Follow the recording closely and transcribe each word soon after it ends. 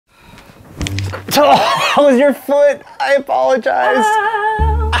Oh, it was your foot. I apologize.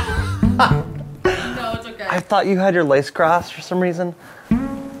 No, it's okay. I thought you had your lace crossed for some reason.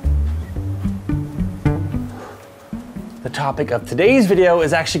 The topic of today's video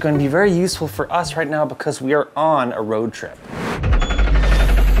is actually going to be very useful for us right now because we are on a road trip.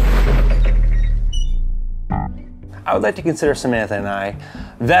 I would like to consider Samantha and I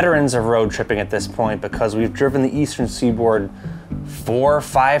veterans of road tripping at this point because we've driven the eastern seaboard 4 or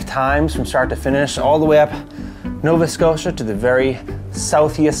 5 times from start to finish, all the way up Nova Scotia to the very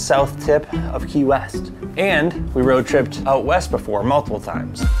southeast south tip of Key West. And we road tripped out west before multiple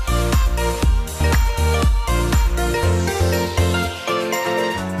times.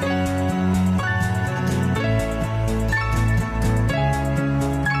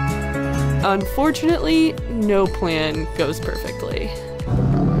 Unfortunately, no plan goes perfectly.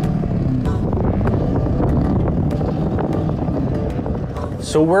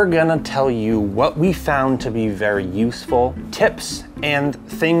 So we're gonna tell you what we found to be very useful tips and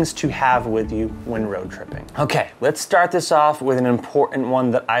things to have with you when road tripping. Okay, let's start this off with an important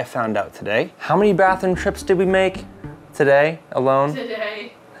one that I found out today. How many bathroom trips did we make today alone?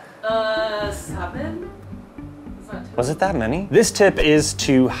 Today, 7? Was it that many? This tip is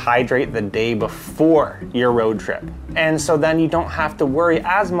to hydrate the day before your road trip. And so then you don't have to worry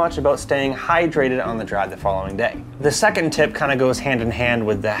as much about staying hydrated on the drive the following day. The second tip kind of goes hand in hand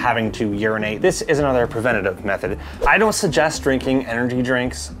with the having to urinate. This is another preventative method. I don't suggest drinking energy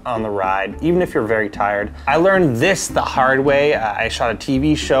drinks on the ride, even if you're very tired. I learned this the hard way. I shot a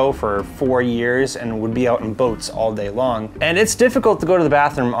TV show for 4 years and would be out in boats all day long. And it's difficult to go to the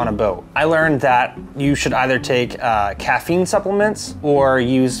bathroom on a boat. I learned that you should either take caffeine supplements or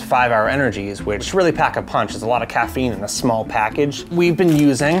use 5-hour energies, which really pack a punch. There's a lot of caffeine in a small package. We've been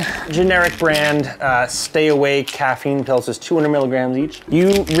using generic brand Stay Awake caffeine pills, is 200 milligrams each.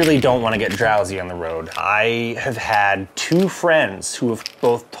 You really don't want to get drowsy on the road. I have had 2 friends who have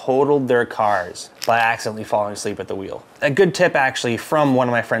both totaled their cars by accidentally falling asleep at the wheel. A good tip actually from one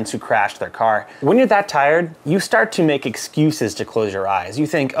of my friends who crashed their car. When you're that tired, you start to make excuses to close your eyes. You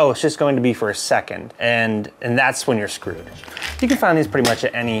think, oh, it's just going to be for a second, and that's when you're screwed. You can find these pretty much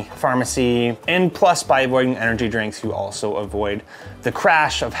at any pharmacy, and plus by avoiding energy drinks, you also avoid the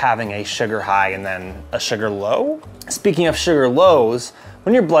crash of having a sugar high and then a sugar low. Speaking of sugar lows,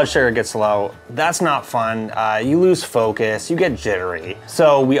 when your blood sugar gets low, that's not fun. You lose focus, you get jittery.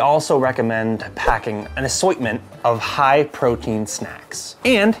 So we also recommend packing an assortment of high protein snacks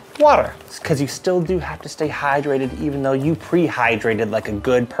and water, because you still do have to stay hydrated even though you pre-hydrated like a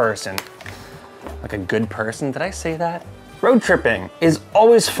good person. Like a good person, did I say that? Road tripping is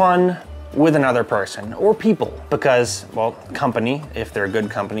always fun with another person or people because, well, company, if they're a good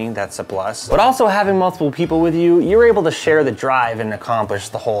company, that's a plus. But also having multiple people with you, you're able to share the drive and accomplish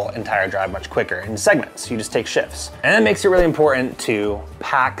the whole entire drive much quicker in segments. You just take shifts. And that makes it really important to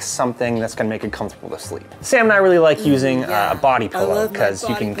pack something that's gonna make it comfortable to sleep. Sam and I really like using a body pillow because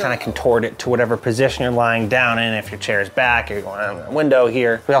you can kind of contort it to whatever position you're lying down in. If your chair is back, you're going out the window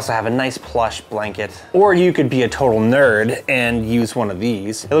here. We also have a nice plush blanket. Or you could be a total nerd and use one of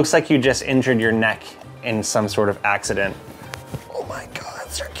these. It looks like you just injured your neck in some sort of accident. Oh my God,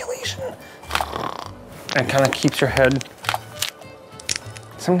 circulation. And kind of keeps your head.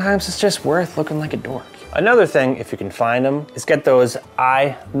 Sometimes it's just worth looking like a dork. Another thing, if you can find them, is get those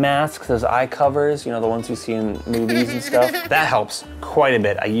eye masks, those eye covers, you know, the ones you see in movies and stuff. That helps quite a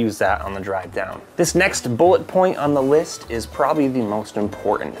bit. I use that on the drive down. This next bullet point on the list is probably the most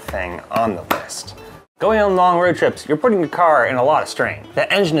important thing on the list. Going on long road trips, you're putting your car in a lot of strain.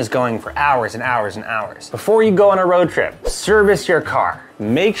 The engine is going for hours and hours and hours. Before you go on a road trip, service your car.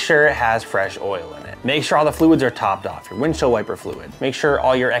 Make sure it has fresh oil in it. Make sure all the fluids are topped off, your windshield wiper fluid. Make sure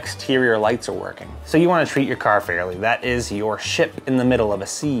all your exterior lights are working. So you want to treat your car fairly. That is your ship in the middle of a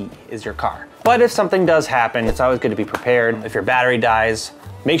sea, is your car. But if something does happen, it's always good to be prepared. If your battery dies,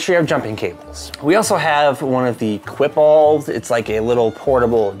 make sure you have jumping cables. We also have one of the Quip-Alls. It's like a little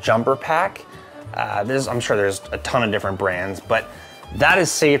portable jumper pack. I'm sure there's a ton of different brands, but that has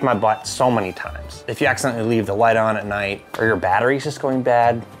saved my butt so many times. If you accidentally leave the light on at night or your battery's just going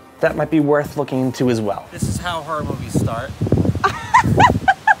bad, that might be worth looking into as well. This is how horror movies start.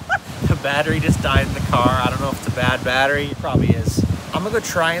 The battery just died in the car. I don't know if it's a bad battery. It probably is. I'm gonna go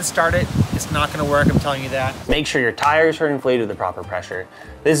try and start it. It's not gonna work, I'm telling you that. Make sure your tires are inflated with the proper pressure.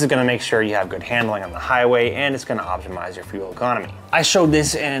 This is gonna make sure you have good handling on the highway, and it's gonna optimize your fuel economy. I showed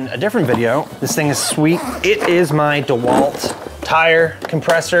this in a different video. This thing is sweet. It is my DeWalt tire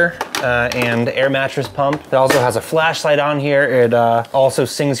compressor and air mattress pump. It also has a flashlight on here. It also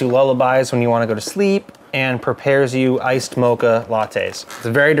sings you lullabies when you wanna go to sleep. and prepares you iced mocha lattes. It's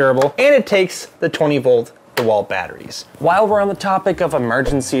very durable, and it takes the 20-volt DeWalt batteries. While we're on the topic of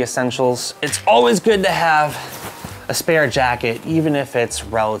emergency essentials, it's always good to have a spare jacket, even if it's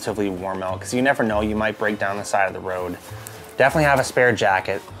relatively warm out, because you never know, you might break down the side of the road. Definitely have a spare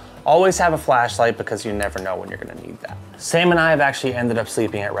jacket. Always have a flashlight because you never know when you're gonna need that. Sam and I have actually ended up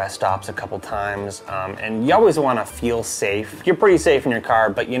sleeping at rest stops a couple times, and you always wanna feel safe. You're pretty safe in your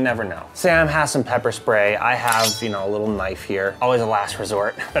car, but you never know. Sam has some pepper spray. I have, a little knife here. Always a last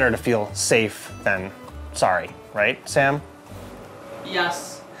resort. Better to feel safe than sorry, right, Sam?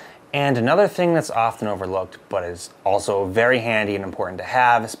 Yes. And another thing that's often overlooked, but is also very handy and important to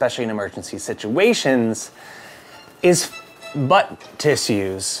have, especially in emergency situations, is butt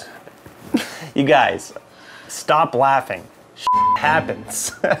tissues. You guys, stop laughing. Shit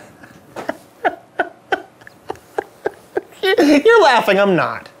happens. You're laughing, I'm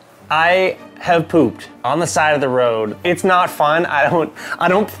not. I have pooped on the side of the road. It's not fun. I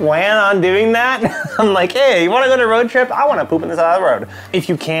don't plan on doing that. I'm like, hey, you wanna go on a road trip? I wanna poop on the side of the road. If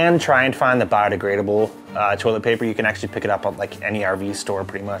you can, try and find the biodegradable toilet paper. You can actually pick it up at like any RV store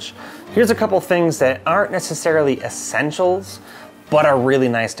pretty much. Here's a couple things that aren't necessarily essentials, but are really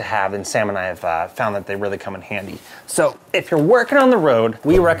nice to have, and Sam and I have found that they really come in handy. So if you're working on the road,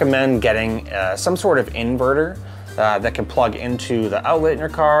 we recommend getting some sort of inverter that can plug into the outlet in your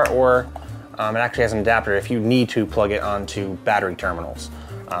car, or it actually has an adapter if you need to plug it onto battery terminals.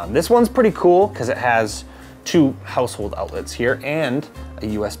 This one's pretty cool because it has 2 household outlets here and a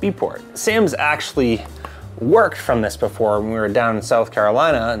USB port. Sam's actually worked from this before when we were down in South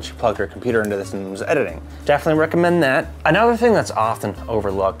Carolina, and she plugged her computer into this and was editing. Definitely recommend that. Another thing that's often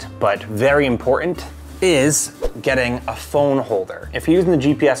overlooked, but very important, is getting a phone holder. If you're using the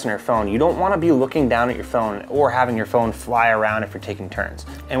GPS on your phone, you don't wanna be looking down at your phone or having your phone fly around if you're taking turns.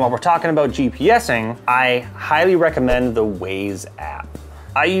 And while we're talking about GPSing, I highly recommend the Waze app.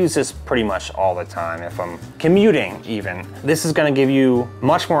 I use this pretty much all the time if I'm commuting even. This is gonna give you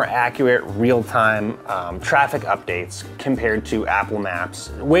much more accurate real-time traffic updates compared to Apple Maps.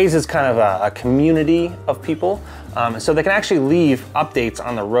 Waze is kind of a community of people, so they can actually leave updates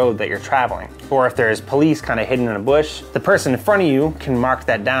on the road that you're traveling. Or if there's police kind of hidden in a bush, the person in front of you can mark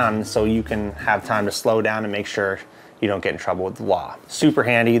that down so you can have time to slow down and make sure you don't get in trouble with the law. Super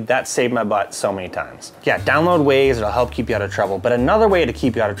handy. That saved my butt so many times. Yeah, download Waze, it'll help keep you out of trouble. But another way to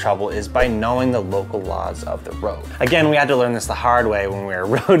keep you out of trouble is by knowing the local laws of the road. Again, we had to learn this the hard way when we were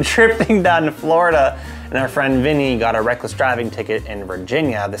road tripping down to Florida, and our friend Vinny got a reckless driving ticket in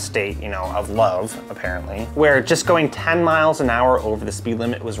Virginia, the state, of love, apparently, where just going 10 miles an hour over the speed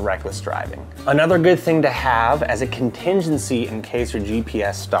limit was reckless driving. Another good thing to have as a contingency in case your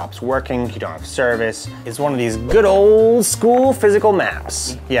GPS stops working, you don't have service, is one of these good old school physical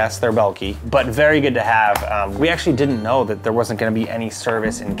maps. Yes, they're bulky, but very good to have. We actually didn't know that there wasn't gonna be any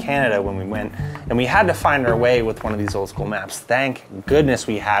service in Canada when we went, and we had to find our way with one of these old school maps. Thank goodness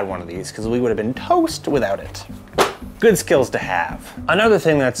we had one of these, because we would have been toast without it. Good skills to have. Another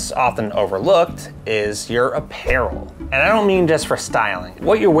thing that's often overlooked is your apparel. And I don't mean just for styling.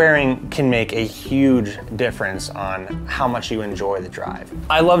 What you're wearing can make a huge difference on how much you enjoy the drive.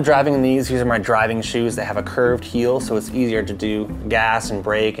 I love driving in these. These are my driving shoes. They have a curved heel, so it's easier to do gas and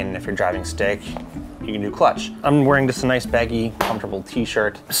brake, and if you're driving stick, you can do clutch. I'm wearing just a nice baggy, comfortable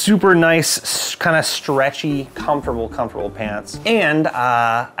t-shirt. Super nice, kind of stretchy, comfortable pants. And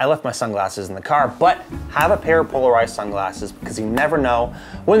I left my sunglasses in the car, but have a pair of polarized sunglasses because you never know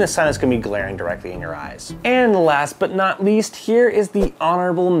when the sun is gonna be glaring directly in your eyes. And last but not least, here is the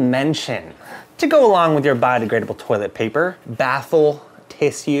honorable mention. To go along with your biodegradable toilet paper, bathroom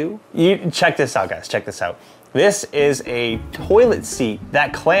tissue. You check this out, guys, check this out. This is a toilet seat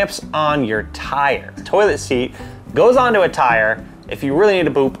that clamps on your tire. The toilet seat goes onto a tire if you really need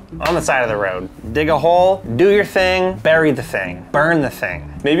to poop on the side of the road. Dig a hole, do your thing, bury the thing, burn the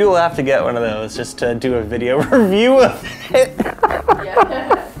thing. Maybe we'll have to get one of those just to do a video review of it.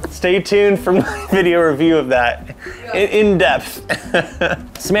 Yeah. Stay tuned for my video review of that in depth.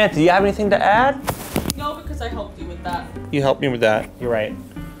 Samantha, do you have anything to add? No, because I helped you with that. You helped me with that, you're right.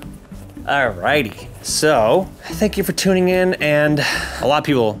 Alrighty, so thank you for tuning in, and a lot of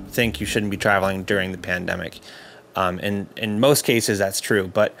people think you shouldn't be traveling during the pandemic. In most cases that's true,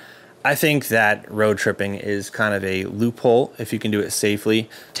 but I think that road tripping is kind of a loophole if you can do it safely.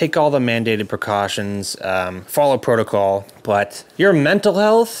 Take all the mandated precautions, follow protocol, but your mental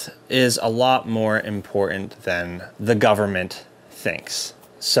health is a lot more important than the government thinks.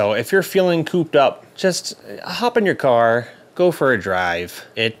 So if you're feeling cooped up, just hop in your car, go for a drive.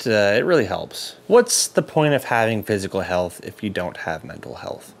 It really helps. What's the point of having physical health if you don't have mental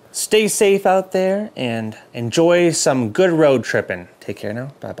health? Stay safe out there and enjoy some good road tripping. Take care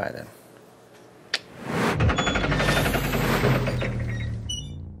now. Bye-bye then.